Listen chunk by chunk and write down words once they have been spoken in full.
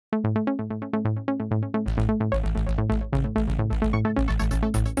At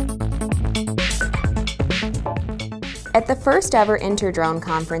the first ever InterDrone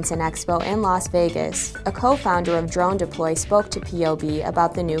conference and expo in Las Vegas, a co-founder of DroneDeploy spoke to POB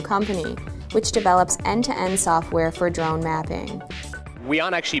about the new company, which develops end-to-end software for drone mapping. We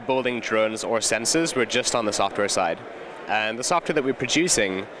aren't actually building drones or sensors, we're just on the software side. And the software that we're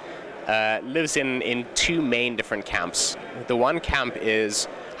producing lives in two main different camps. The one camp is,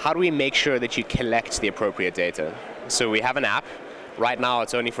 how do we make sure that you collect the appropriate data? So we have an app. Right now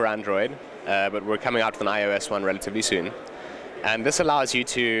it's only for Android, but we're coming out with an iOS one relatively soon. And this allows you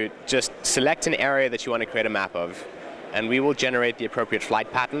to just select an area that you want to create a map of, and we will generate the appropriate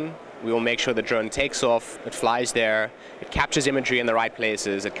flight pattern. We will make sure the drone takes off, it flies there, it captures imagery in the right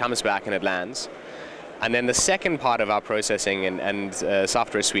places, it comes back and it lands. And then the second part of our processing and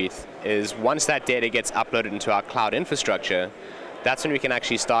software suite is, once that data gets uploaded into our cloud infrastructure, that's when we can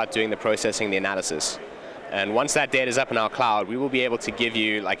actually start doing the processing, the analysis. And once that data is up in our cloud, we will be able to give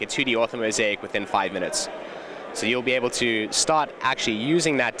you like a 2D orthomosaic within 5 minutes. So you'll be able to start actually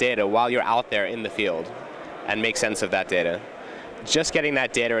using that data while you're out there in the field and make sense of that data. Just getting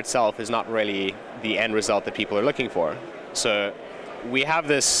that data itself is not really the end result that people are looking for. So we have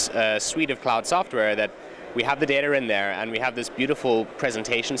this suite of cloud software that we have the data in there, and we have this beautiful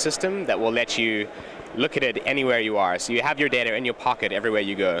presentation system that will let you look at it anywhere you are. So you have your data in your pocket everywhere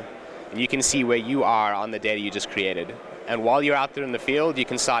you go. And you can see where you are on the data you just created. And while you're out there in the field, you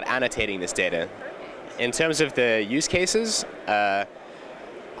can start annotating this data. In terms of the use cases, I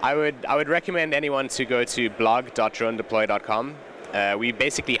would recommend anyone to go to blog.dronedeploy.com. We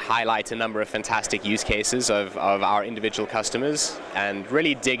basically highlight a number of fantastic use cases of our individual customers and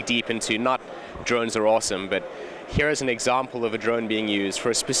really dig deep into, not drones are awesome, but here is an example of a drone being used for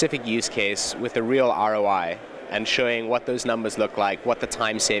a specific use case with a real ROI, and showing what those numbers look like, what the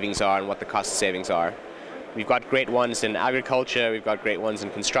time savings are, and what the cost savings are. We've got great ones in agriculture, we've got great ones in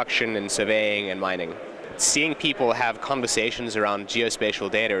construction and surveying and mining. Seeing people have conversations around geospatial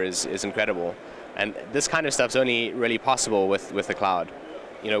data is incredible. And this kind of stuff's only really possible with the cloud.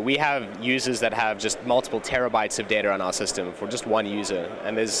 You know, we have users that have just multiple terabytes of data on our system for just one user,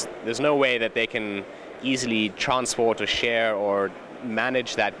 and there's no way that they can easily transport or share or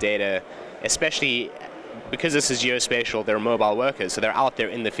manage that data, especially because this is geospatial. They're mobile workers, so they're out there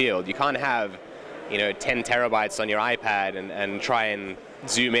in the field. You can't have, 10 terabytes on your iPad and try and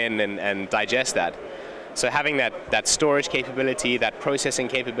zoom in and digest that. So having that storage capability, that processing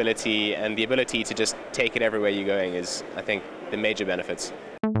capability, and the ability to just take it everywhere you're going is, I think, the major benefits.